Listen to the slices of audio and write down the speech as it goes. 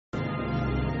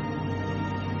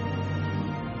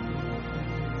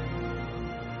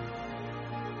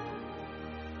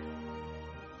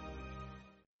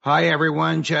Hi,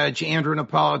 everyone. Judge Andrew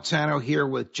Napolitano here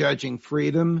with Judging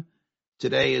Freedom.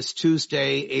 Today is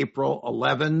Tuesday, April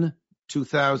 11,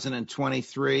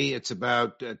 2023. It's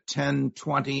about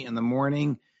 10:20 in the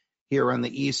morning here on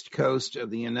the East Coast of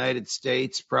the United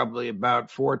States, probably about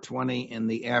 4:20 in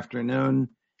the afternoon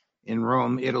in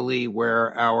Rome, Italy,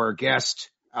 where our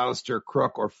guest, Alastair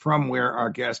Crooke, or from where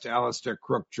our guest, Alastair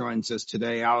Crooke, joins us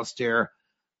today. Alastair,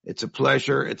 it's a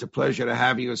pleasure. It's a pleasure to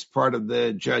have you as part of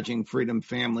the Judging Freedom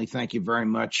family. Thank you very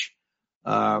much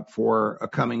for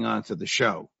coming on to the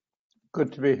show.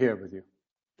 Good to be here with you.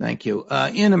 Thank you.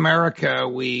 In America,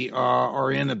 we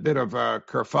are in a bit of a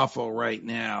kerfuffle right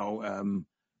now,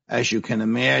 as you can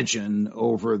imagine,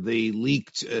 over the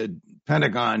leaked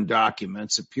Pentagon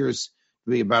documents. It appears to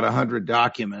be about 100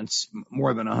 documents,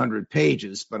 more than 100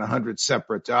 pages, but 100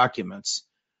 separate documents.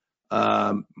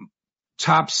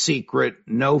 Top secret,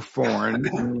 no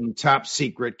foreign. Top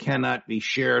secret cannot be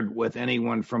shared with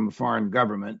anyone from a foreign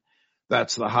government.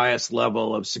 That's the highest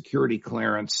level of security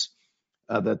clearance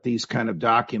that these kind of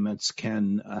documents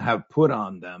can have put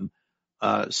on them.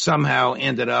 Somehow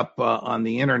ended up on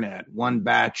the internet. One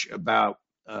batch about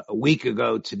a week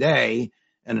ago today,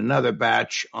 and another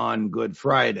batch on Good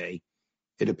Friday.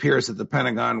 It appears that the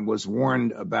Pentagon was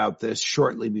warned about this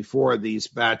shortly before these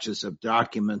batches of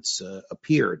documents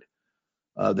appeared.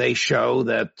 They show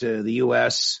that the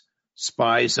U.S.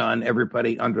 spies on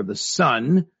everybody under the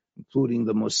sun, including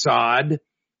the Mossad,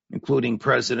 including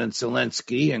President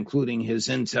Zelensky, including his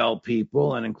intel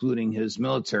people, and including his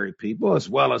military people, as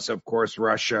well as, of course,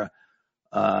 Russia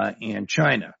and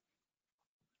China.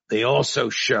 They also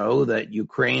show that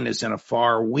Ukraine is in a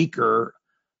far weaker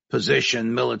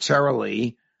position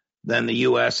militarily than the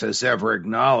U.S. has ever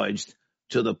acknowledged,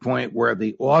 to the point where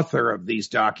the author of these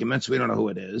documents, we don't know who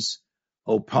it is,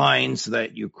 opines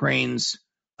that Ukraine's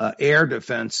air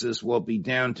defenses will be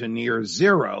down to near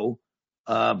zero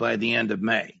by the end of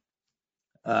May.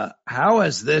 How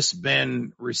has this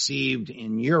been received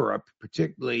in Europe,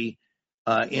 particularly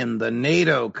in the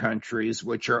NATO countries,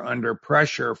 which are under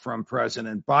pressure from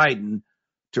President Biden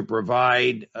to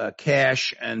provide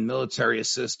cash and military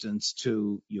assistance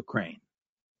to Ukraine?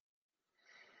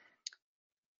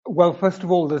 Well, first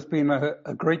of all, there's been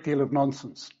a great deal of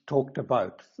nonsense talked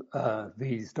about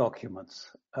these documents,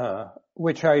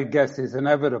 which I guess is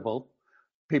inevitable.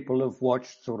 People have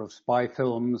watched sort of spy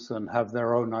films and have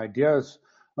their own ideas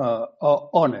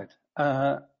on it,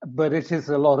 but it is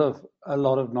a lot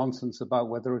of nonsense about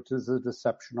whether it is a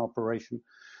deception operation,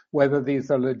 whether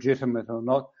these are legitimate or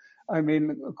not. I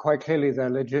mean, quite clearly they're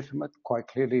legitimate. Quite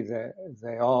clearly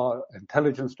they are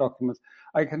intelligence documents.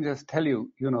 I can just tell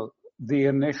you, the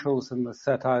initials and the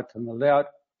set out and the layout,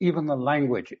 even the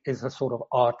language is a sort of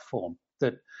art form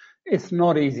that it's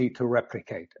not easy to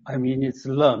replicate. I mean, it's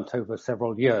learnt over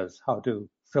several years how to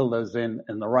fill those in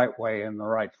the right way, in the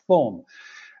right form.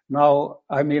 Now,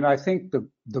 I mean, I think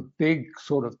the big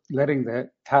sort of letting the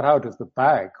cat out of the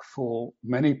bag for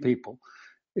many people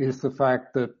is the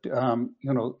fact that,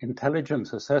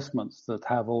 intelligence assessments that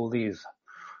have all these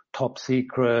top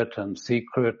secret and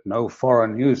secret, no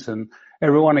foreign use, and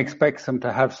everyone expects them to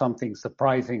have something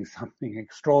surprising, something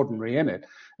extraordinary in it.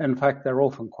 In fact, they're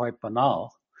often quite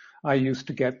banal. I used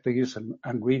to get these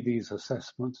and read these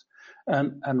assessments,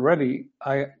 and really,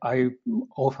 I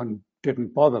often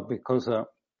didn't bother because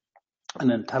an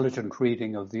intelligent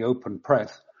reading of the open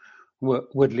press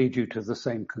would lead you to the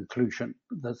same conclusion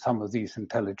that some of these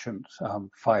intelligent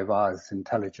 5 hours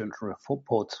intelligent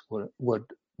reports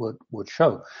would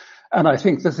show. And I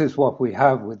think this is what we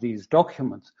have with these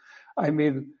documents. I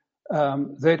mean,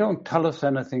 they don't tell us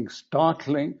anything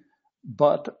startling,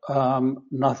 but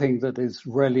nothing that is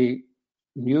really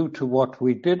new to what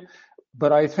we did.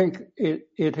 But I think it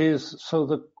is so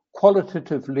that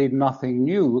qualitatively nothing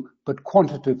new, but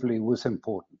quantitatively was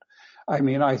important. I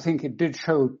mean, I think it did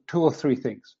show 2 or 3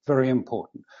 things very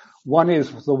important. One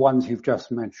is the ones you've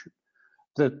just mentioned,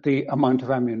 that the amount of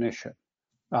ammunition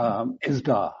is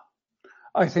dire.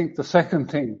 I think the second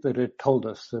thing that it told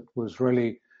us that was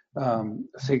really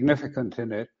significant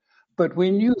in it, but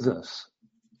we knew this,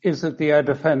 is that the air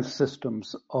defense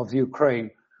systems of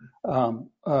Ukraine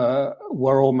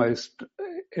were almost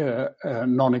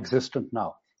non-existent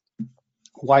now.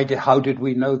 How did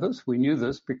we know this? We knew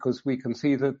this because we can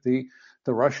see that the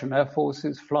Russian Air Force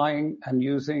is flying and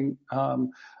using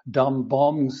dumb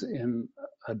bombs in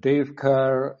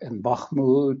Avdiivka, in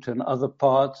Bakhmut, and other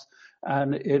parts,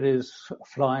 and it is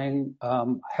flying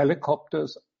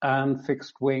helicopters and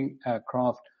fixed-wing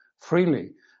aircraft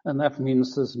freely. And that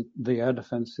means the air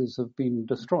defenses have been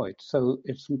destroyed. So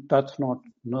that's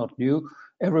not new.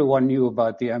 Everyone knew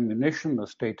about the ammunition, the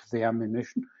state of the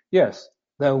ammunition. Yes,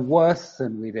 they're worse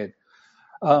than we did.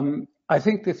 I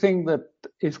think the thing that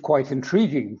is quite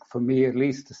intriguing for me, at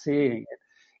least seeing it,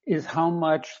 is how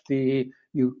much the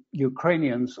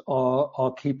Ukrainians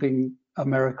are keeping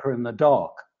America in the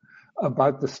dark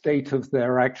about the state of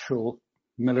their actual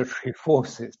military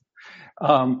forces.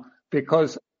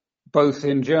 Because both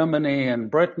in Germany and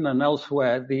Britain and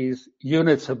elsewhere, these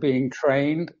units are being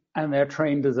trained, and they're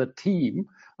trained as a team.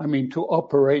 I mean, to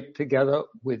operate together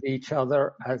with each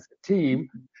other as a team.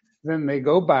 Then they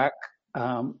go back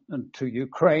to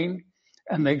Ukraine,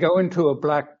 and they go into a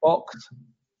black box.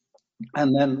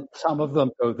 And then some of them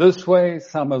go this way,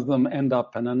 some of them end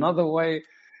up in another way.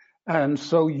 And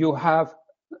so you have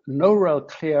no real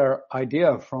clear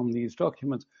idea from these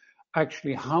documents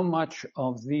actually how much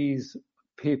of these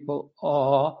people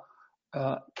are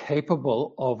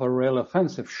capable of a real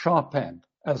offensive, sharp end,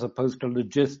 as opposed to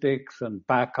logistics and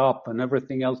backup and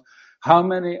everything else. How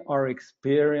many are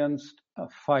experienced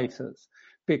fighters?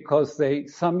 Because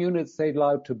some units they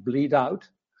allow to bleed out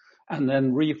and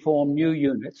then reform new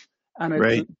units. And it's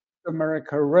Right.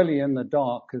 America really in the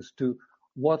dark as to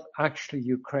what actually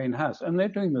Ukraine has. And they're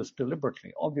doing this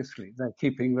deliberately, obviously. They're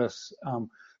keeping this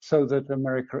so that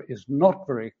America is not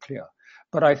very clear.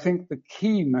 But I think the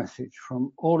key message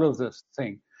from all of this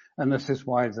thing, and this is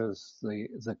why there's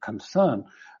the concern,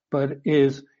 but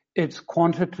is it's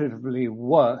quantitatively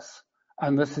worse.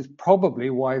 And this is probably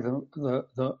why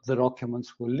the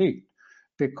documents were leaked,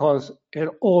 because it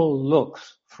all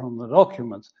looks from the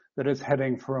documents that it's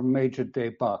heading for a major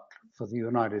debut for the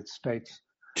United States.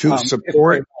 To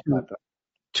support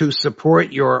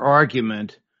your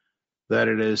argument that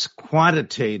it is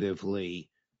quantitatively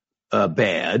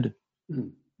bad,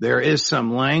 there is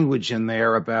some language in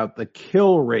there about the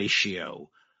kill ratio,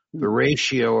 the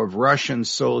ratio of Russian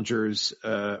soldiers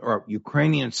or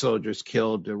Ukrainian soldiers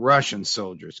killed to Russian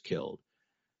soldiers killed.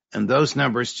 And those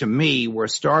numbers to me were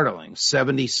startling,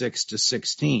 76 to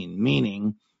 16,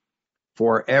 meaning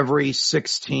for every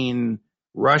 16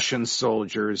 Russian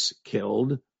soldiers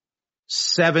killed,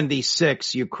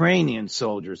 76 Ukrainian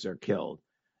soldiers are killed.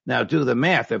 Now do the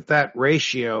math. If that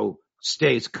ratio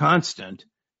stays constant,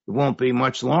 it won't be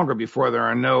much longer before there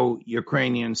are no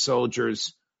Ukrainian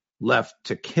soldiers left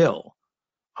to kill.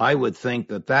 I would think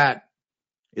that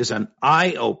is an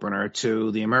eye-opener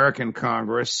to the American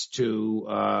Congress,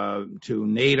 to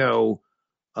NATO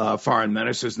foreign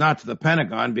ministers, not to the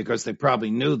Pentagon, because they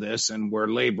probably knew this and were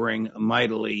laboring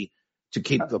mightily to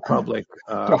keep the public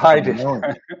to hide it.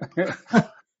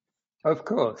 Of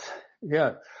course,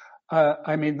 yeah.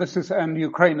 I mean, this is, and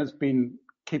Ukraine has been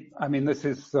this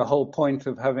is the whole point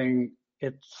of having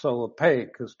it so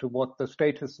opaque as to what the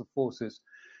status of forces,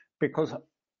 because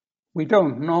we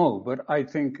don't know, but I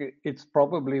think it's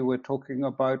probably we're talking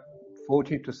about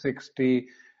 40 to 60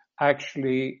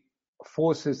 actually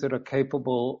forces that are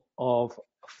capable of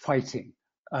fighting.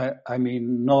 I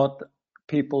mean, not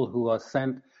people who are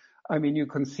sent. I mean, you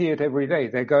can see it every day.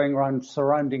 They're going around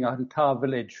surrounding an entire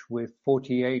village with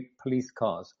 48 police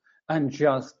cars and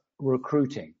just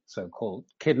recruiting, so-called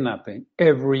kidnapping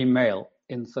every male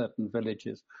in certain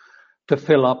villages to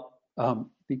fill up.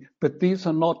 But these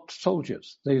are not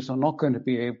soldiers. These are not going to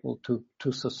be able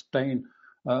to sustain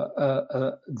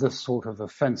this sort of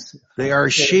offensive. They are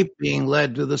sheep being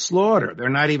led to the slaughter. They're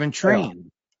not even trained. Yeah,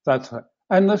 that's right.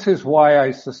 And this is why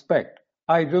I suspect.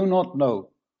 I do not know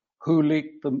who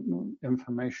leaked the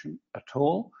information at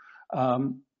all.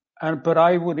 But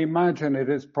I would imagine it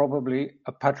is probably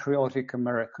a patriotic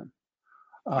American.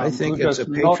 I think it's a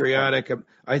patriotic.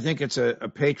 I think it's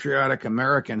a patriotic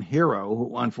American hero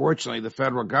who, unfortunately, the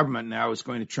federal government now is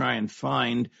going to try and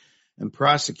find and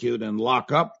prosecute and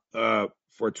lock up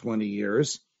for 20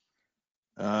 years,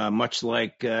 much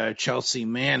like Chelsea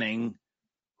Manning,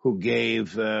 who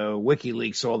gave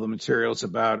WikiLeaks all the materials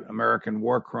about American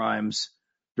war crimes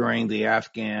during the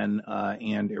Afghan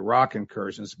and Iraq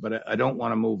incursions. But I don't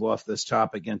want to move off this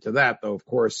topic into that, though. Of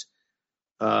course,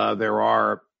 there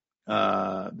are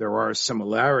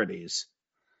similarities.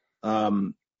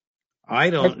 I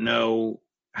don't know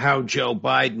how Joe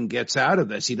Biden gets out of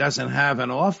this. He doesn't have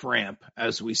an off-ramp,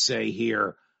 as we say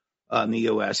here in the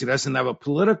U.S. He doesn't have a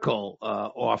political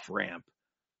off-ramp.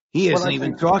 He isn't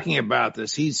even talking about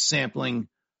this. He's sampling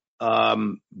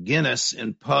Guinness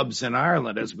in pubs in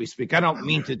Ireland as we speak. I don't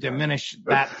mean to diminish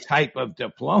that type of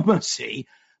diplomacy,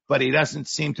 but he doesn't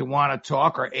seem to want to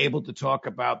talk or able to talk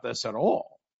about this at all.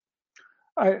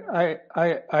 I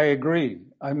agree.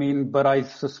 I mean, but I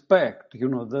suspect,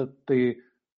 that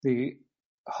the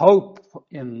hope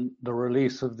in the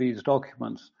release of these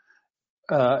documents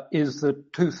is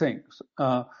that two things.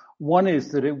 One is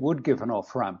that it would give an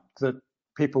off-ramp, that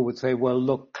people would say, well,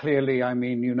 look, clearly, I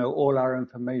mean, all our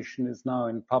information is now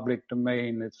in public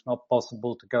domain. It's not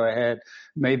possible to go ahead.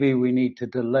 Maybe we need to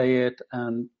delay it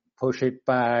and push it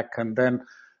back and then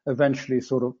eventually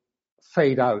sort of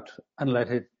fade out and let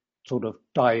it sort of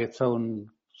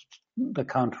the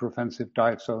counteroffensive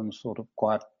die its own sort of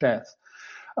quiet death.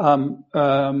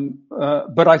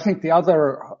 But I think the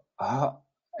other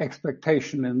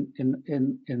expectation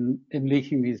in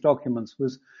leaking these documents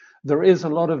was there is a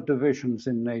lot of divisions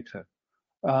in NATO,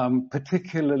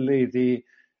 particularly the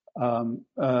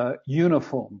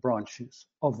uniform branches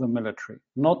of the military,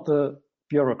 not the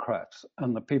bureaucrats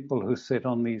and the people who sit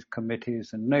on these committees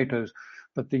in NATO's,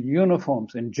 but the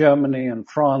uniforms in Germany and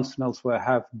France and elsewhere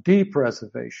have deep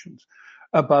reservations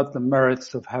about the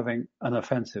merits of having an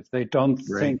offensive. They don't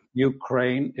think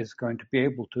Ukraine is going to be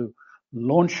able to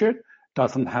launch it,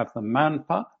 doesn't have the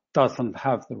manpower, doesn't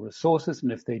have the resources,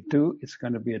 and if they do, it's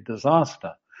going to be a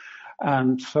disaster.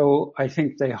 And so I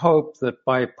think they hope that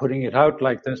by putting it out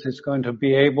like this, it's going to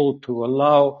be able to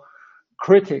allow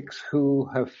critics who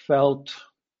have felt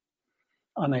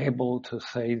unable to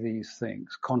say these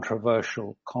things,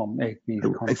 controversial, make these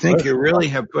controversial. I think you really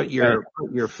have put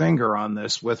your finger on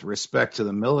this with respect to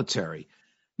the military.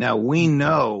 Now, we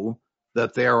know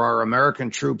that there are American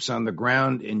troops on the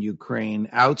ground in Ukraine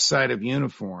outside of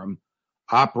uniform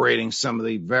operating some of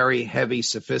the very heavy,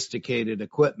 sophisticated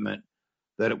equipment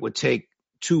that it would take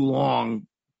too long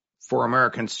for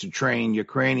Americans to train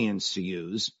Ukrainians to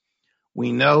use.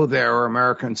 We know there are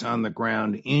Americans on the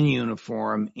ground in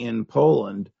uniform in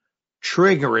Poland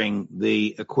triggering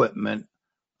the equipment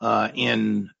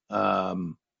in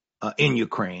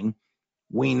Ukraine.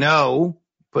 We know,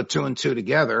 put two and two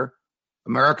together,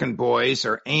 American boys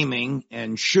are aiming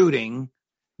and shooting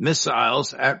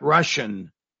missiles at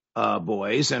Russian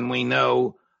boys, and we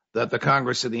know that the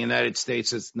Congress of the United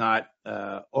States has not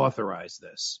authorized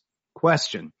this.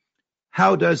 Question: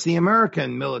 how does the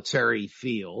American military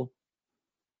feel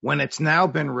when it's now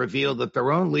been revealed that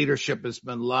their own leadership has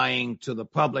been lying to the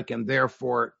public and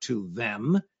therefore to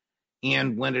them,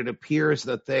 and when it appears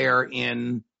that they are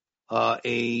in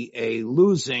a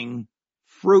losing,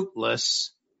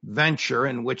 fruitless venture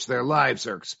in which their lives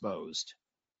are exposed?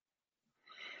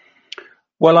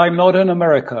 Well, I'm not in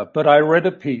America, but I read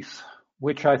a piece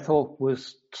which I thought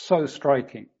was so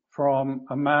striking from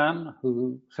a man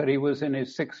who said he was in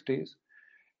his 60s.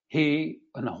 He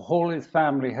and all his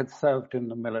family had served in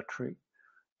the military.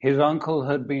 His uncle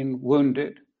had been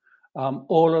wounded.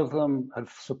 All of them had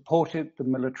supported the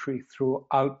military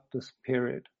throughout this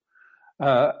period.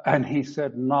 And he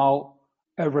said, now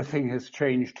everything has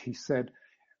changed. He said,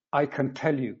 I can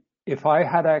tell you, if I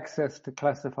had access to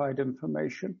classified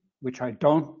information, which I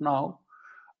don't now,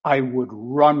 I would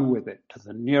run with it to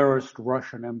the nearest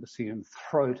Russian embassy and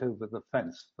throw it over the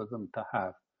fence for them to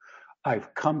have.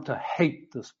 I've come to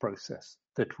hate this process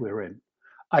that we're in.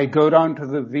 I go down to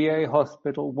the VA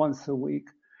hospital once a week,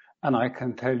 and I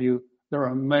can tell you there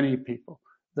are many people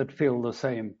that feel the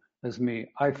same as me.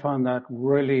 I found that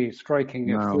really striking.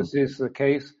 If this is the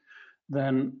case,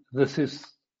 then this is,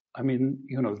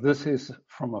 this is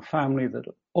from a family that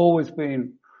have always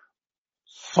been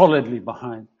solidly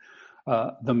behind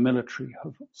the military,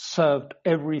 have served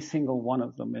every single one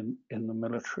of them in the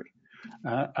military.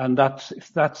 And that's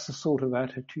the sort of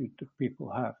attitude that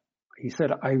people have. He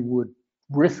said, I would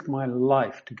risk my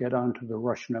life to get onto the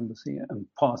Russian embassy and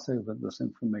pass over this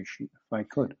information if I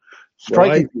could.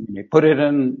 Striking. He put it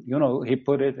in, he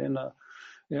put it in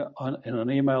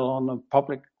an email on a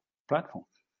public platform.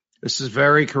 This is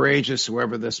very courageous,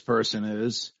 whoever this person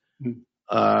is.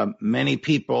 Many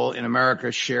people in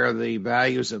America share the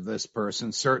values of this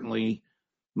person. Certainly,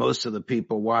 most of the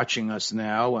people watching us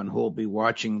now and who will be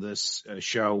watching this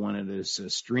show when it is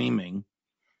streaming,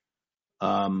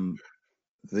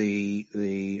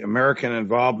 the American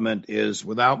involvement is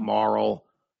without moral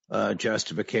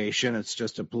justification. It's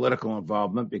just a political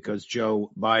involvement because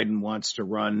Joe Biden wants to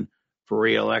run for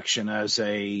re-election as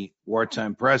a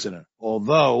wartime president.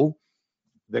 Although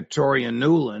Victoria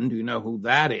Nuland, you know who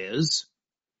that is,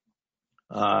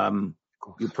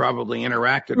 you probably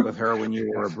interacted with her when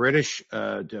you were a British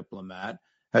diplomat,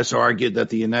 has argued that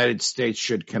the United States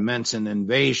should commence an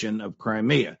invasion of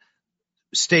Crimea.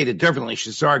 Stated differently,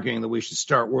 she's arguing that we should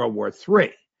start World War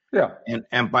III. Yeah.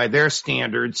 And by their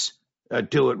standards,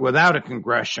 do it without a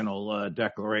congressional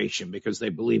declaration because they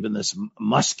believe in this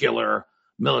muscular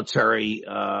military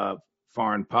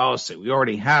foreign policy. We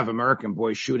already have American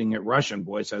boys shooting at Russian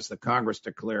boys. Has the Congress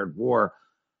declared war?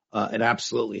 It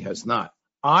absolutely has not.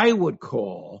 I would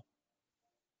call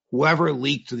whoever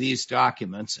leaked these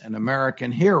documents an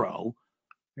American hero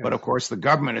Yes. But of course, the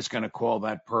government is going to call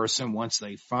that person, once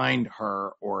they find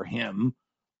her or him,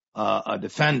 a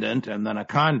defendant and then a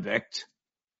convict.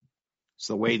 It's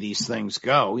the way these things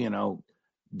go.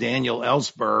 Daniel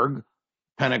Ellsberg,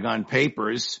 Pentagon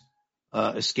Papers,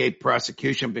 escaped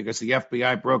prosecution because the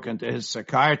FBI broke into his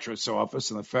psychiatrist's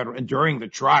office and during the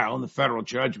trial, and the federal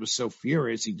judge was so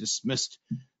furious he dismissed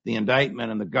the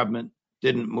indictment and the government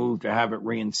didn't move to have it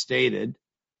reinstated.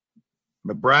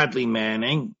 But Bradley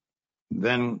Manning,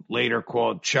 then later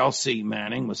called Chelsea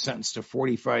Manning, was sentenced to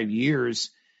 45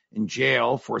 years in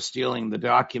jail for stealing the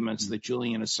documents that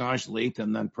Julian Assange leaked,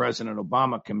 and then President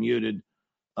Obama commuted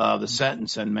the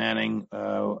sentence, and Manning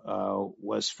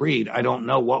was freed. I don't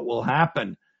know what will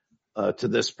happen to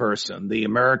this person. The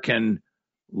American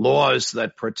laws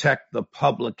that protect the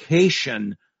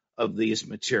publication of these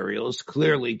materials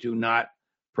clearly do not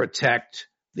protect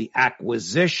the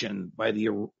acquisition by the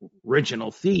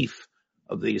original thief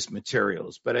of these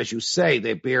materials. But as you say,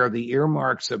 they bear the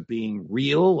earmarks of being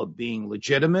real, of being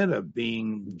legitimate, of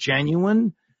being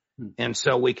genuine. And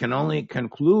so we can only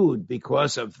conclude,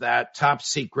 because of that top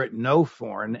secret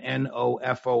NOFORN,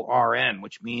 NOFORN,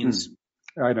 which means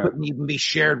couldn't even be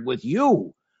shared with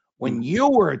you when you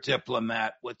were a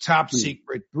diplomat with top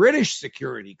secret British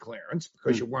security clearance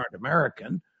because you weren't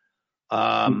American.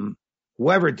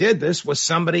 Whoever did this was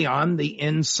somebody on the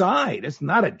inside. It's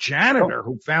not a janitor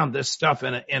who found this stuff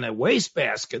in a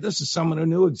wastebasket. This is someone who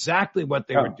knew exactly what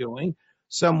they were doing,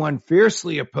 someone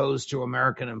fiercely opposed to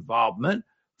American involvement,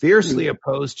 fiercely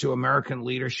opposed to American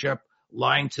leadership,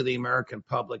 lying to the American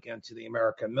public and to the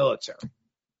American military.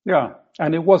 Yeah,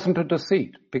 and it wasn't a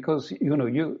deceit because,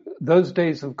 those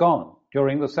days have gone.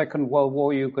 During the Second World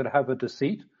War, you could have a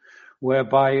deceit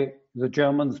whereby the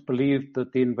Germans believed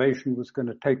that the invasion was going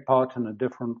to take part in a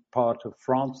different part of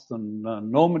France than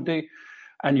Normandy,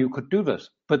 and you could do this.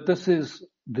 But this is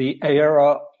the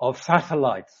era of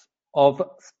satellites, of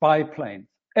spy planes.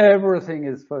 Everything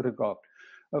is photographed.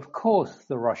 Of course,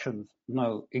 the Russians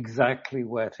know exactly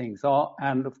where things are,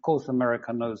 and of course,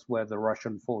 America knows where the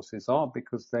Russian forces are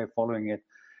because they're following it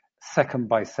second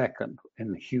by second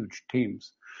in huge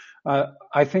teams.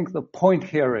 I think the point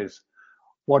here is,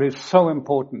 what is so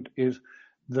important is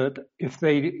that if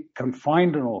they can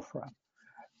find an off-ramp,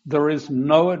 there is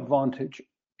no advantage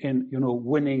in,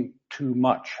 winning too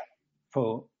much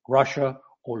for Russia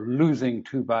or losing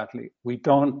too badly.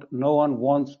 No one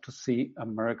wants to see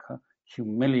America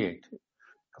humiliated,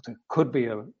 because it could be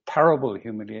a terrible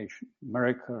humiliation.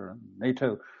 America and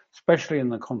NATO, especially in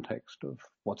the context of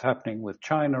what's happening with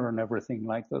China and everything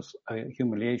like this, a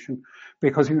humiliation,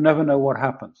 because you never know what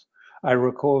happens. I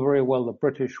recall very well the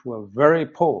British were very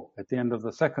poor at the end of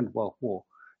the Second World War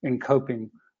in coping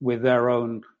with their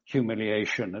own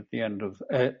humiliation at the end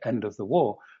of the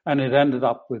war, and it ended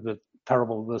up with the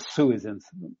Suez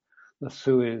incident, the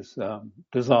Suez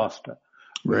disaster,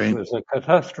 which was a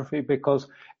catastrophe because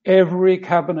every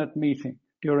cabinet meeting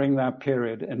during that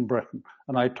period in Britain,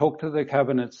 and I talked to the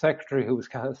cabinet secretary, who was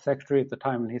secretary at the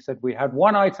time, and he said we had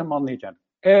one item on the agenda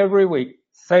every week.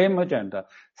 Same agenda,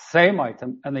 same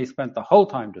item, and they spent the whole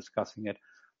time discussing it,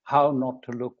 how not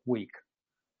to look weak,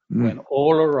 when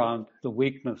all around the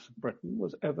weakness of Britain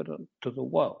was evident to the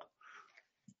world.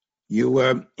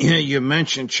 You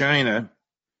mentioned China.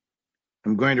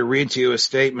 I'm going to read to you a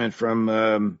statement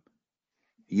from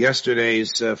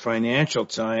yesterday's Financial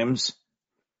Times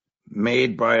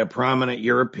made by a prominent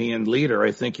European leader.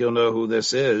 I think you'll know who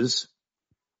this is.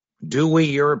 Do we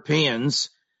Europeans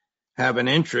have an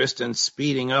interest in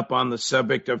speeding up on the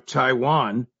subject of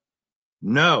Taiwan?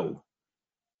 No.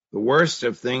 The worst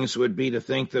of things would be to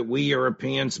think that we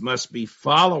Europeans must be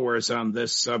followers on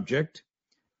this subject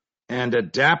and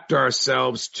adapt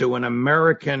ourselves to an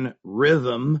American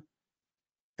rhythm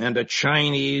and a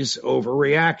Chinese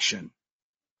overreaction.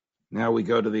 Now we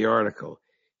go to the article.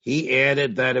 He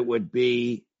added that it would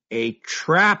be a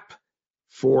trap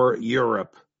for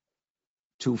Europe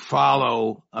to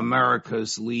follow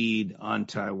America's lead on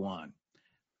Taiwan.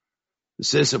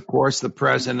 This is, of course, the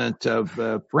president of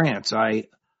France. I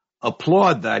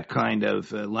applaud that kind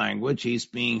of language. He's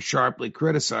being sharply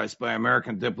criticized by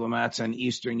American diplomats and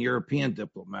Eastern European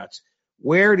diplomats.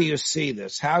 Where do you see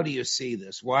this? How do you see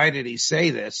this? Why did he say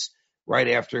this right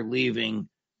after leaving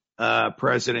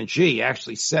President Xi? He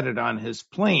actually said it on his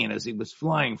plane as he was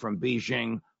flying from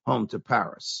Beijing home to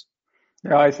Paris.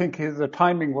 Yeah, I think the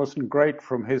timing wasn't great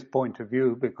from his point of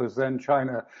view, because then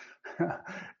China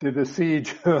did a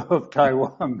siege of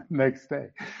Taiwan the next day.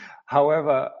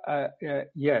 However,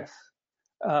 yes,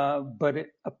 But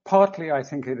partly, I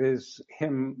think it is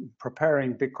him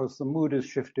preparing because the mood has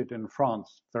shifted in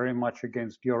France very much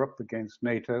against Europe, against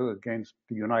NATO, against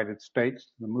the United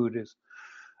States. The mood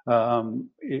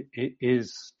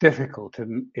is difficult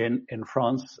in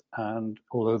France, and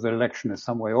although the election is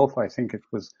some way off, I think it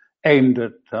was aimed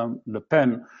at Le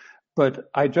Pen. But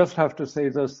I just have to say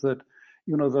this, that,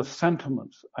 the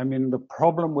sentiments, the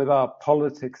problem with our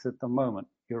politics at the moment,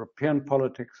 European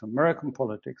politics, American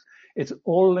politics, it's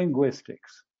all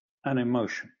linguistics and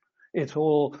emotion. It's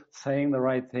all saying the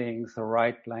right things, the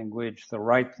right language, the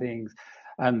right things,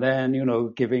 and then,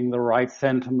 giving the right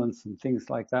sentiments and things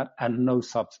like that, and no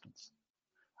substance.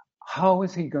 How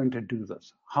is he going to do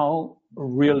this? How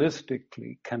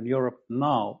realistically can Europe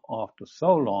now, after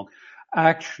so long,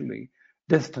 actually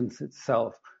distance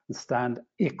itself and stand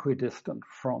equidistant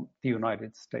from the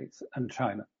United States and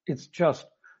China? It's just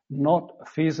not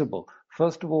feasible.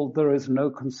 First of all, there is no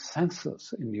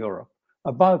consensus in Europe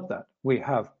about that. We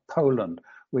have Poland,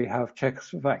 we have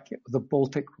Czechoslovakia, the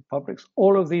Baltic republics.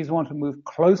 All of these want to move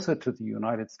closer to the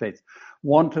United States,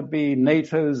 want to be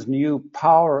NATO's new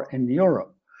power in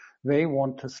Europe. They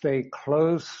want to stay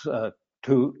close to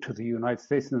the United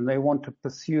States, and they want to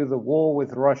pursue the war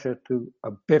with Russia to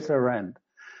a bitter end.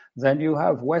 Then you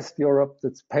have West Europe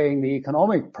that's paying the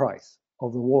economic price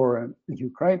of the war in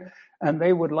Ukraine, and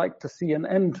they would like to see an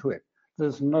end to it.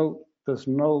 There's no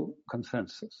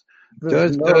consensus.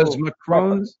 Does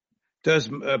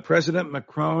President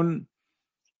Macron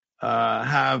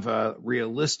have a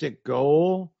realistic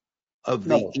goal of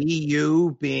the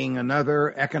EU being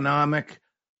another economic,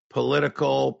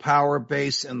 political power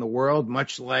base in the world,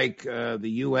 much like the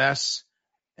U.S.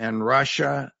 and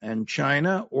Russia and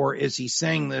China? Or is he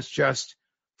saying this just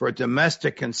for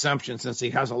domestic consumption, since he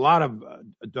has a lot of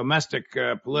domestic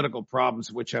political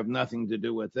problems which have nothing to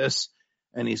do with this,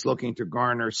 and he's looking to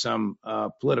garner some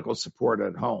political support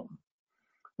at home?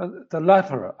 The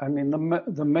latter.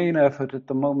 The main effort at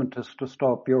the moment is to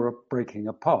stop Europe breaking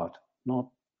apart, not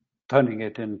turning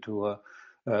it into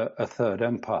a third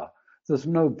empire. There's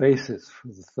no basis for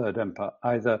the third empire.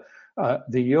 Either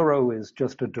the euro is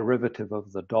just a derivative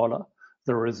of the dollar.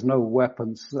 There is no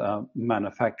weapons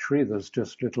manufacturing. There's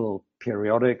just little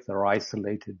periodic, there are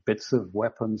isolated bits of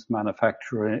weapons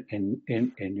manufacture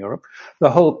in Europe.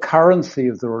 The whole currency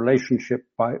of the relationship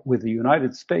with the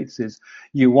United States is,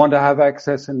 you want to have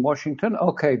access in Washington?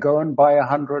 Okay, go and buy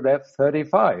 100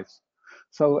 F-35s.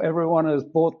 So everyone has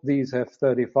bought these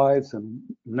F-35s and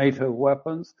NATO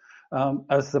weapons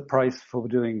as the price for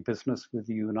doing business with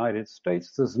the United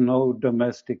States. There's no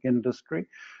domestic industry.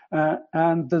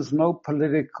 And there's no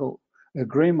political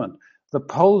agreement. The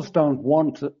Poles don't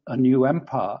want a new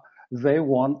empire. They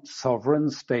want sovereign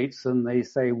states, and they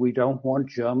say, we don't want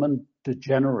German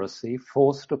degeneracy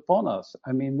forced upon us.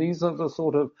 These are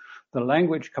the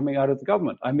language coming out of the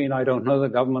government. I don't know the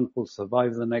government will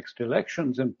survive the next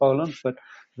elections in Poland, but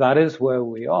that is where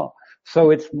we are.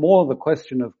 So it's more the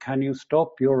question of, can you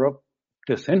stop Europe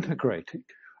disintegrating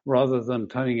rather than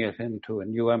turning it into a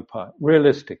new empire,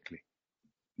 realistically?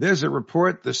 There's a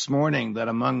report this morning that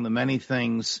among the many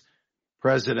things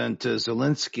President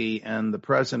Zelensky and the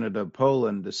president of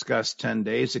Poland discussed 10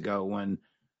 days ago, when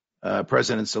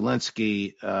President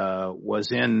Zelensky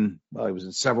was in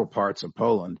several parts of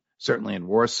Poland, certainly in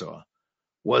Warsaw,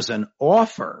 was an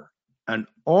offer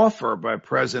by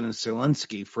President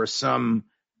Zelensky for some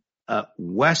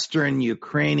Western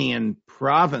Ukrainian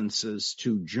provinces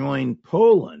to join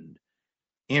Poland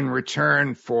in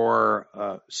return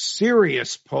for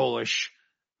serious Polish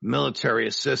military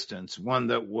assistance, one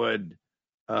that would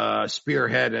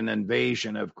spearhead an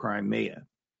invasion of Crimea.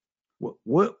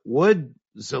 Would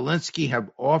Zelensky have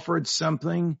offered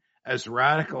something as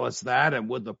radical as that, and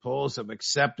would the Poles have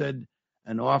accepted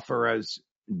an offer as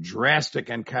drastic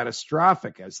and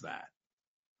catastrophic as that?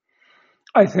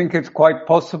 I think it's quite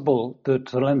possible that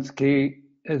Zelensky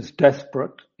is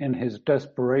desperate. In his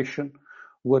desperation,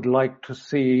 would like to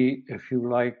see, if you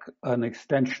like, an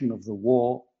extension of the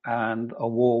war, and a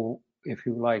war, if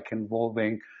you like,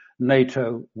 involving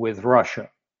NATO with Russia,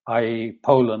 i.e.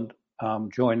 Poland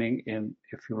joining in,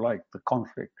 if you like, the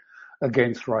conflict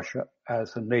against Russia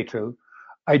as a NATO.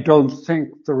 I don't think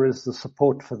there is the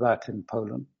support for that in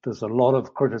Poland. There's a lot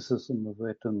of criticism of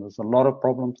it, and there's a lot of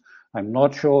problems. I'm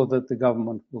not sure that the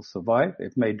government will survive.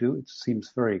 It may do. It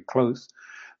seems very close.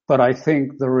 But I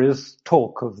think there is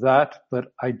talk of that,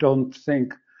 but I don't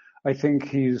think that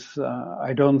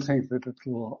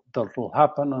it'll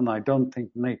happen, and I don't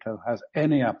think NATO has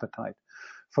any appetite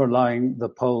for allowing the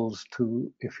Poles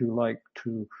to, if you like,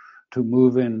 to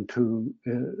move into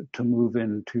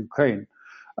Ukraine.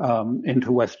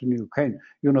 into Western Ukraine.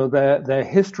 You know, their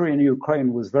history in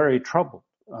Ukraine was very troubled.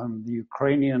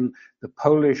 The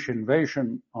Polish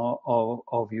invasion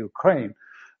of Ukraine,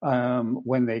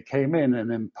 when they came in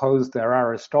and imposed their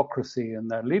aristocracy and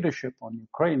their leadership on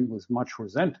Ukraine, was much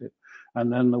resented.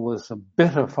 And then there was some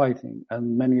bitter fighting,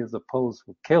 and many of the Poles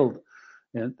were killed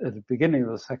at the beginning of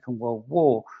the Second World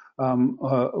War,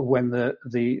 when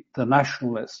the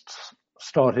nationalists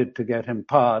started to get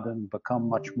empowered and become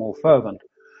much more fervent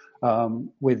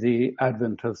with the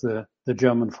advent of the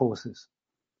German forces.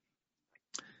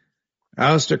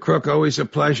 Alastair Crooke, always a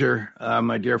pleasure,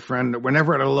 my dear friend. We're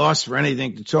never at a loss for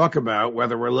anything to talk about,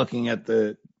 whether we're looking at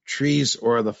the trees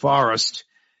or the forest,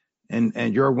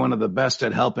 and you're one of the best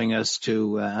at helping us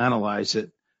to analyze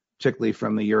it, particularly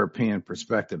from the European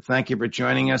perspective. Thank you for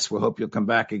joining us. We hope you'll come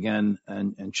back again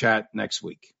and chat next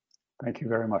week. Thank you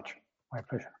very much. My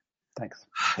pleasure. Thanks.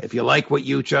 If you like what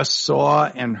you just saw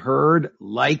and heard,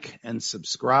 like and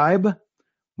subscribe.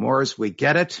 More as we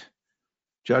get it.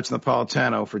 Judge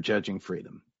Napolitano for Judging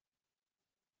Freedom.